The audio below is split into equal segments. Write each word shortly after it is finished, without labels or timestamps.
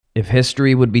If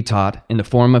history would be taught in the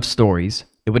form of stories,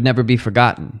 it would never be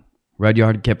forgotten.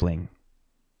 Rudyard Kipling.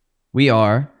 We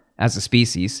are, as a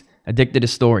species, addicted to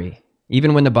story.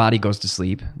 Even when the body goes to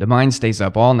sleep, the mind stays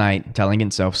up all night telling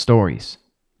itself stories.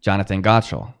 Jonathan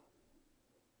Gottschall.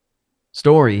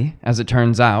 Story, as it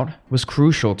turns out, was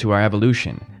crucial to our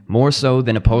evolution, more so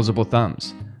than opposable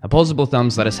thumbs. Opposable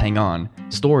thumbs let us hang on.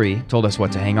 Story told us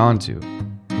what to hang on to.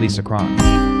 Lisa Cron.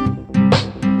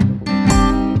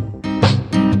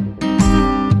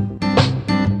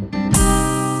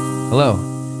 Hello,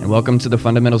 and welcome to the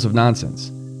Fundamentals of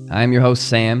Nonsense. I am your host,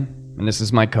 Sam, and this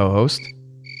is my co-host.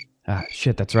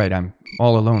 That's right, I'm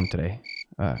all alone today.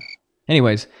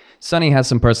 Anyways, Sonny has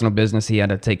some personal business he had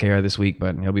to take care of this week,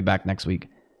 but he'll be back next week.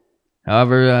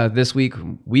 However, this week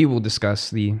we will discuss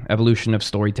the evolution of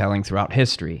storytelling throughout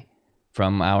history,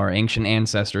 from our ancient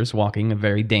ancestors walking a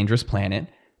very dangerous planet,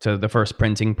 to the first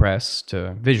printing press,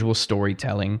 to visual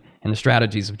storytelling, and the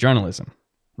strategies of journalism.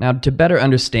 Now, to better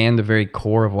understand the very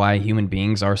core of why human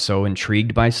beings are so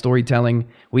intrigued by storytelling,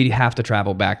 we have to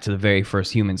travel back to the very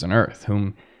first humans on Earth,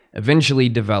 whom eventually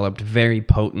developed very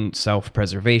potent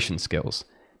self-preservation skills,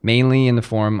 mainly in the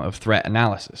form of threat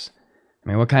analysis. I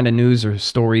mean, what kind of news or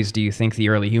stories do you think the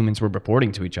early humans were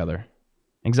reporting to each other?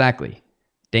 Exactly.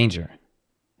 Danger.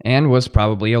 And was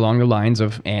probably along the lines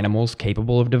of animals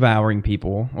capable of devouring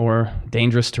people or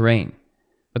dangerous terrain.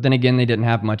 But then again, they didn't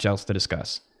have much else to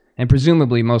discuss. And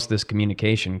presumably most of this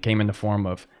communication came in the form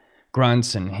of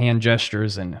grunts and hand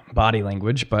gestures and body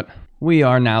language, but we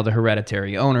are now the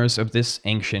hereditary owners of this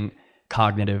ancient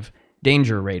cognitive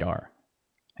danger radar.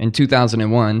 In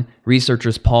 2001,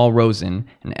 researchers Paul Rosen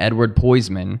and Edward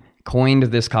Poisman coined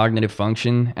this cognitive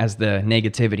function as the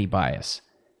negativity bias,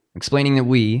 explaining that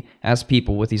we, as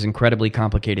people with these incredibly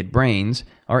complicated brains,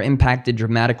 are impacted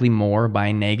dramatically more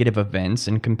by negative events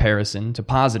in comparison to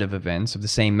positive events of the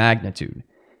same magnitude.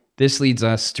 This leads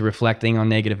us to reflecting on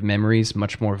negative memories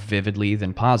much more vividly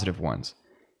than positive ones.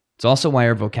 It's also why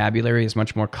our vocabulary is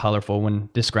much more colorful when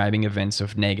describing events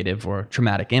of negative or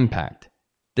traumatic impact.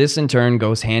 This in turn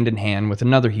goes hand in hand with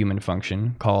another human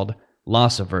function called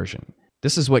loss aversion.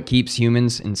 This is what keeps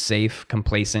humans in safe,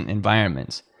 complacent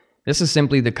environments. This is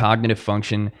simply the cognitive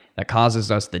function that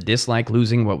causes us to dislike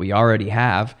losing what we already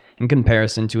have in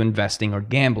comparison to investing or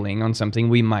gambling on something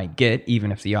we might get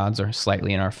even if the odds are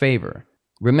slightly in our favor.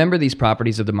 Remember these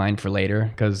properties of the mind for later,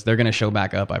 because they're going to show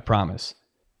back up, I promise.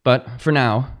 But for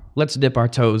now, let's dip our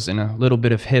toes in a little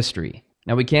bit of history.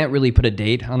 Now, we can't really put a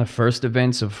date on the first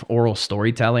events of oral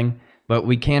storytelling, but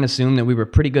we can assume that we were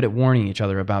pretty good at warning each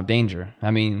other about danger. I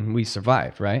mean, we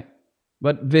survived, right?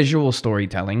 But visual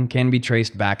storytelling can be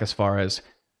traced back as far as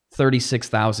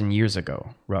 36,000 years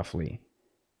ago, roughly.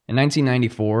 In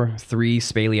 1994, 3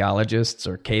 speleologists,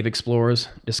 or cave explorers,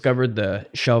 discovered the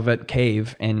Chauvet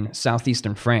Cave in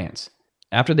southeastern France.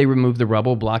 After they removed the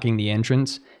rubble blocking the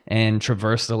entrance and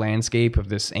traversed the landscape of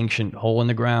this ancient hole in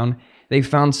the ground, they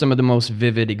found some of the most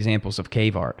vivid examples of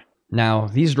cave art. Now,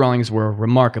 these drawings were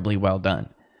remarkably well done.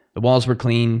 The walls were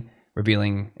clean,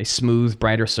 revealing a smooth,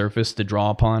 brighter surface to draw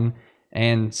upon,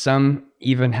 and some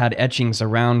even had etchings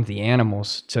around the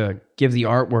animals to give the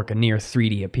artwork a near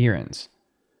 3D appearance.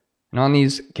 And on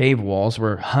these cave walls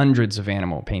were hundreds of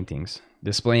animal paintings,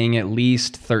 displaying at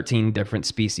least 13 different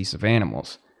species of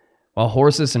animals. While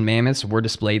horses and mammoths were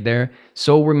displayed there,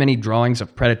 so were many drawings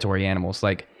of predatory animals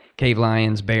like cave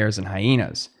lions, bears, and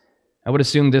hyenas. I would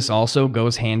assume this also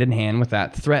goes hand in hand with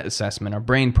that threat assessment our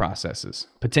brain processes,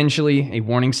 potentially a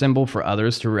warning symbol for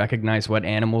others to recognize what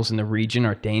animals in the region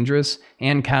are dangerous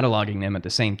and cataloging them at the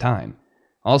same time.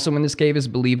 Also, in this cave is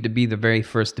believed to be the very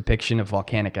first depiction of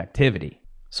volcanic activity.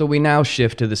 So we now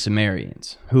shift to the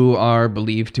Sumerians, who are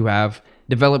believed to have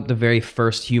developed the very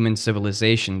first human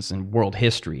civilizations in world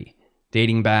history,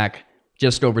 dating back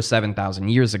just over 7,000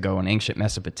 years ago in ancient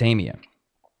Mesopotamia.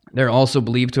 They're also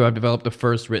believed to have developed the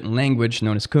first written language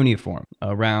known as cuneiform,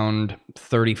 around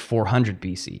 3400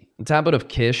 BC. The Tablet of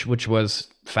Kish, which was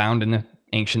found in the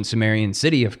ancient Sumerian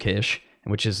city of Kish,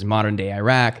 which is modern-day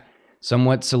Iraq,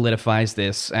 somewhat solidifies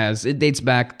this, as it dates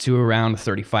back to around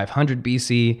 3500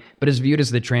 BC, but is viewed as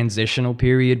the transitional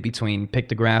period between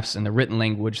pictographs and the written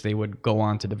language they would go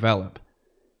on to develop.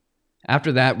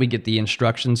 After that, we get the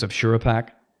Instructions of Shurupak,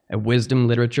 a wisdom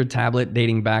literature tablet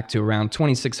dating back to around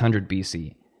 2600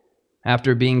 BC.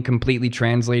 After being completely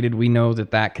translated, we know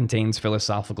that contains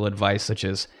philosophical advice such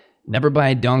as, never buy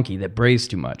a donkey that brays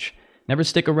too much, never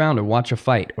stick around or watch a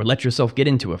fight, or let yourself get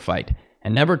into a fight,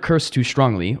 and never curse too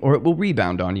strongly, or it will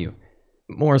rebound on you.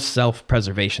 More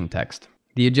self-preservation text.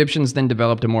 The Egyptians then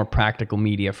developed a more practical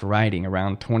media for writing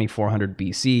around 2400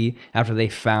 BC after they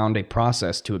found a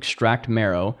process to extract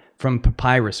marrow from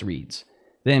papyrus reeds.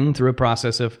 Then, through a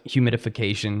process of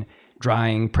humidification,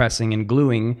 drying, pressing, and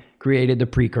gluing, created the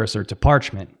precursor to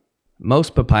parchment.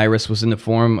 Most papyrus was in the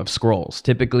form of scrolls,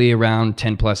 typically around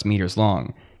 10 plus meters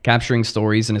long, capturing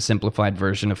stories in a simplified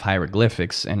version of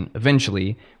hieroglyphics, and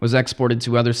eventually was exported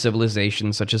to other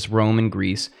civilizations such as Rome and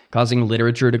Greece, causing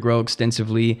literature to grow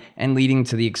extensively and leading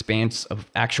to the expanse of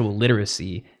actual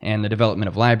literacy and the development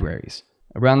of libraries.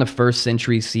 Around the 1st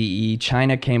century CE,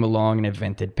 China came along and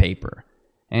invented paper.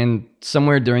 And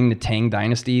somewhere during the Tang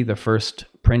Dynasty, the first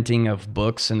printing of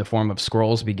books in the form of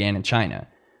scrolls began in China,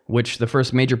 which the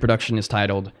first major production is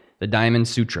titled The Diamond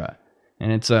Sutra,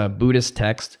 and it's a Buddhist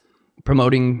text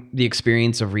promoting the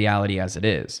experience of reality as it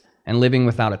is, and living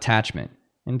without attachment.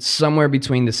 And somewhere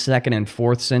between the 2nd and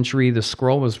 4th century, the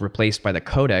scroll was replaced by the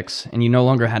codex, and you no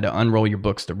longer had to unroll your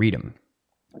books to read them.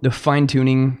 The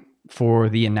fine-tuning for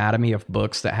the anatomy of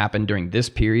books that happened during this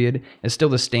period is still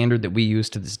the standard that we use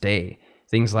to this day.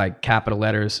 Things like capital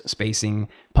letters, spacing,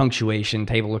 punctuation,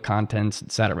 table of contents,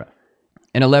 etc.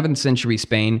 In 11th century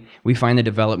Spain, we find the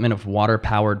development of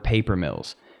water-powered paper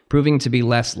mills, proving to be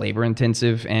less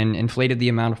labor-intensive and inflated the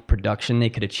amount of production they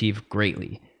could achieve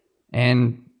greatly,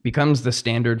 and becomes the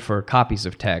standard for copies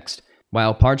of text,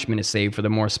 while parchment is saved for the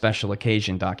more special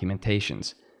occasion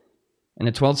documentations. In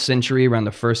the 12th century, around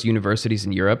the first universities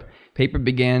in Europe, paper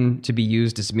began to be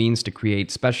used as means to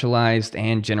create specialized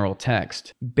and general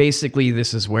text. Basically,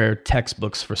 this is where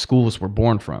textbooks for schools were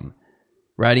born from.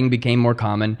 Writing became more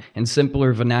common, and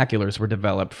simpler vernaculars were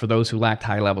developed for those who lacked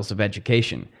high levels of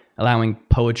education, allowing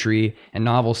poetry and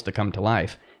novels to come to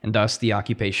life, and thus the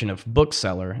occupation of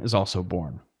bookseller is also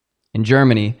born. In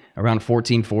Germany, around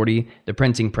 1440, the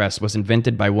printing press was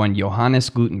invented by one Johannes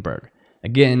Gutenberg,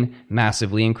 again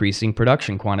massively increasing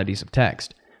production quantities of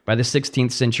text. By the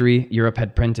 16th century, Europe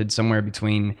had printed somewhere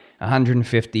between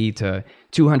 150 to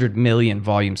 200 million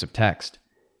volumes of text.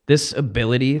 This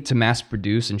ability to mass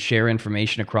produce and share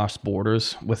information across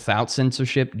borders without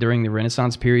censorship during the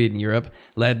Renaissance period in Europe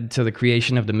led to the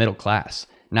creation of the middle class,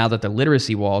 now that the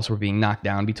literacy walls were being knocked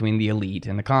down between the elite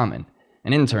and the common,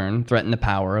 and in turn threatened the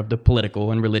power of the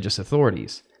political and religious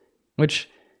authorities, which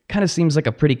kind of seems like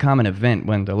a pretty common event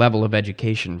when the level of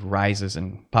education rises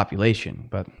in population,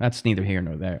 but that's neither here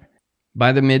nor there.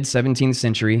 By the mid-17th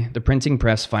century, the printing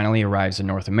press finally arrives in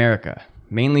North America,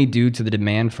 mainly due to the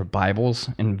demand for Bibles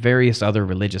and various other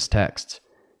religious texts.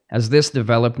 As this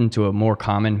developed into a more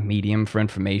common medium for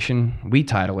information, we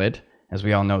title it, as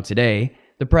we all know today,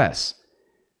 the press.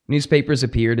 Newspapers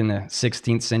appeared in the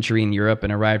 16th century in Europe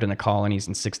and arrived in the colonies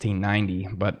in 1690,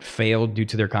 but failed due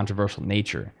to their controversial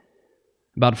nature.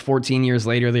 About 14 years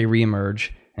later, they reemerge,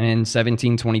 and in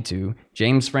 1722,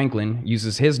 James Franklin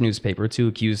uses his newspaper to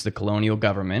accuse the colonial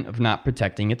government of not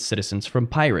protecting its citizens from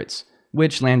pirates,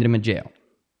 which landed him in jail.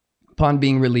 Upon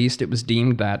being released, it was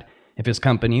deemed that if his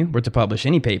company were to publish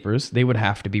any papers, they would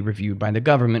have to be reviewed by the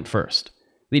government first,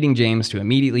 leading James to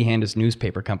immediately hand his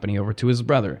newspaper company over to his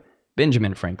brother,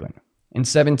 Benjamin Franklin. In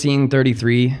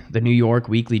 1733, the New York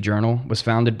Weekly Journal was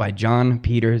founded by John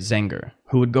Peter Zenger,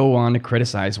 who would go on to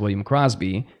criticize William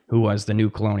Crosby, who was the new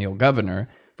colonial governor,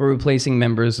 for replacing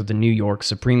members of the New York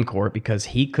Supreme Court because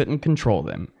he couldn't control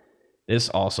them. This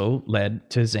also led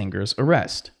to Zenger's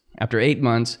arrest. After 8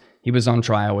 months, he was on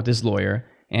trial with his lawyer,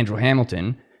 Andrew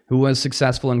Hamilton, who was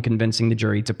successful in convincing the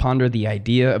jury to ponder the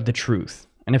idea of the truth,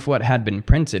 and if what had been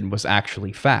printed was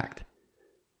actually fact.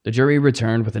 The jury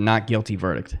returned with a not guilty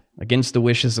verdict, against the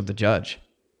wishes of the judge.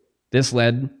 This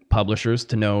led publishers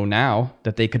to know now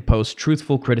that they could post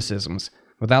truthful criticisms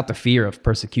without the fear of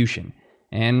persecution,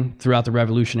 and throughout the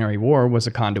Revolutionary War was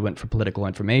a conduit for political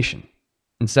information.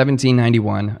 In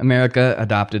 1791, America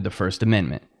adopted the First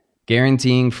Amendment,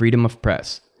 guaranteeing freedom of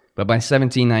press. But by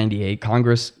 1798,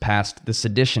 Congress passed the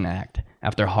Sedition Act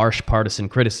after harsh partisan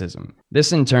criticism.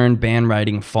 This in turn banned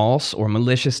writing false or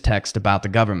malicious text about the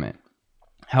government.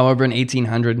 However, in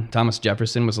 1800, Thomas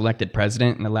Jefferson was elected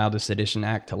president and allowed the Sedition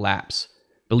Act to lapse,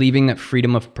 believing that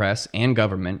freedom of press and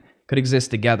government could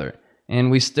exist together,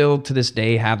 and we still to this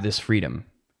day have this freedom,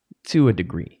 to a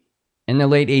degree. In the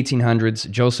late 1800s,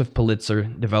 Joseph Pulitzer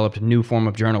developed a new form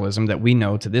of journalism that we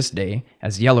know to this day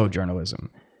as yellow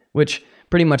journalism, which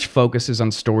pretty much focuses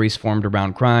on stories formed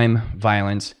around crime,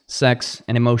 violence, sex,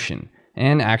 and emotion,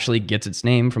 and actually gets its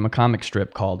name from a comic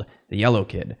strip called The Yellow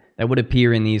Kid that would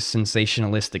appear in these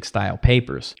sensationalistic style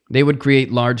papers. They would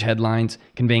create large headlines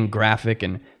conveying graphic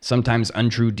and sometimes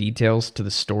untrue details to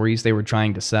the stories they were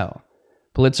trying to sell.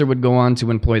 Pulitzer would go on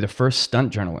to employ the first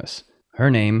stunt journalist. Her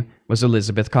name was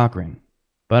Elizabeth Cochran,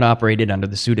 but operated under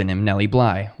the pseudonym Nellie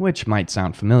Bly, which might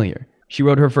sound familiar. She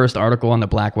wrote her first article on the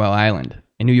Blackwell Island,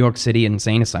 a New York City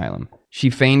insane asylum. She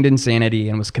feigned insanity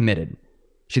and was committed.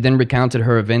 She then recounted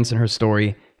her events in her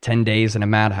story, 10 Days in a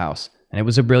Madhouse, and it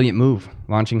was a brilliant move,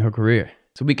 launching her career.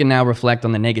 So we can now reflect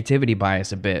on the negativity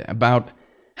bias a bit, about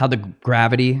how the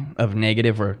gravity of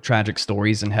negative or tragic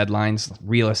stories and headlines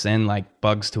reel us in like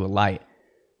bugs to a light.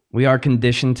 We are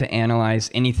conditioned to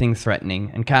analyze anything threatening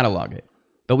and catalog it,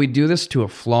 but we do this to a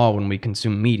flaw when we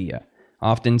consume media,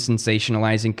 often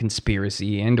sensationalizing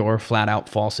conspiracy and or flat-out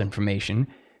false information.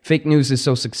 Fake news is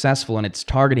so successful in its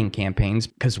targeting campaigns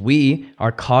because we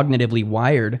are cognitively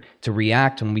wired to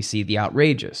react when we see the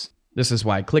outrageous. This is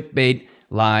why clickbait,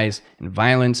 lies, and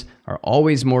violence are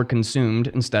always more consumed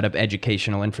instead of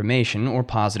educational information or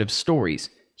positive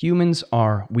stories. Humans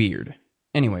are weird.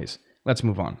 Anyways, let's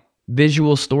move on.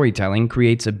 Visual storytelling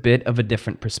creates a bit of a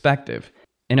different perspective.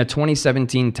 In a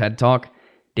 2017 TED Talk,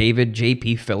 David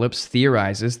J.P. Phillips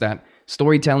theorizes that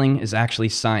storytelling is actually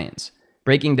science,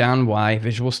 breaking down why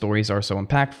visual stories are so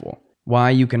impactful,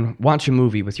 why you can watch a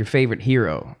movie with your favorite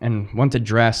hero and want to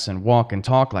dress and walk and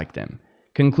talk like them,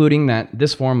 concluding that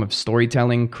this form of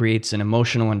storytelling creates an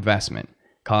emotional investment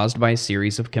caused by a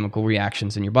series of chemical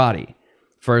reactions in your body.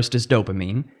 First is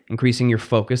dopamine, increasing your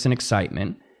focus and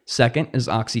excitement. Second is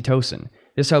oxytocin.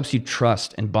 This helps you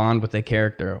trust and bond with a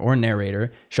character or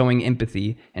narrator, showing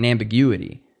empathy and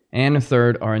ambiguity. And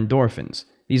third are endorphins.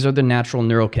 These are the natural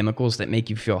neurochemicals that make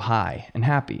you feel high and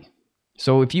happy.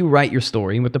 So if you write your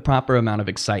story with the proper amount of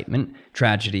excitement,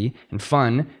 tragedy, and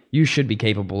fun, you should be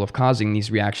capable of causing these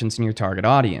reactions in your target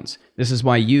audience. This is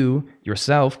why you,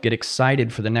 yourself, get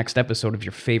excited for the next episode of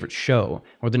your favorite show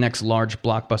or the next large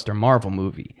blockbuster Marvel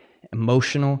movie.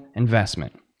 Emotional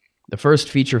investment. The first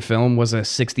feature film was a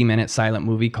 60-minute silent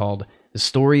movie called The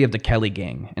Story of the Kelly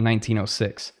Gang in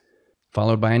 1906,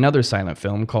 followed by another silent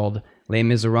film called Les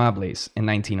Miserables in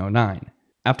 1909.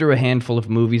 After a handful of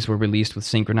movies were released with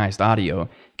synchronized audio,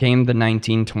 came the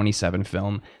 1927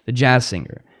 film The Jazz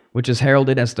Singer, which is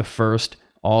heralded as the first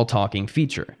all-talking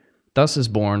feature. Thus is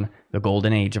born the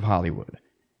Golden Age of Hollywood.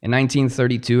 In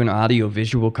 1932, an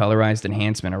audio-visual colorized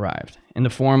enhancement arrived in the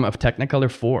form of Technicolor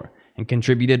 4, and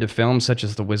contributed to films such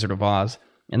as The Wizard of Oz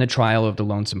and The Trial of the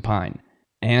Lonesome Pine.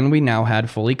 And we now had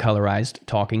fully colorized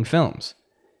talking films.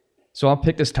 So I'll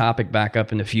pick this topic back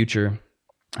up in the future.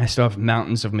 I still have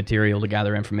mountains of material to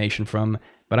gather information from,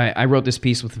 but I wrote this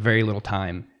piece with very little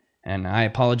time. And I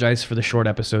apologize for the short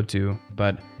episode too,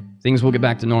 but things will get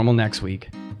back to normal next week.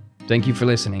 Thank you for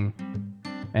listening,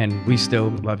 and we still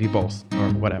love you both, or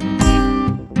whatever.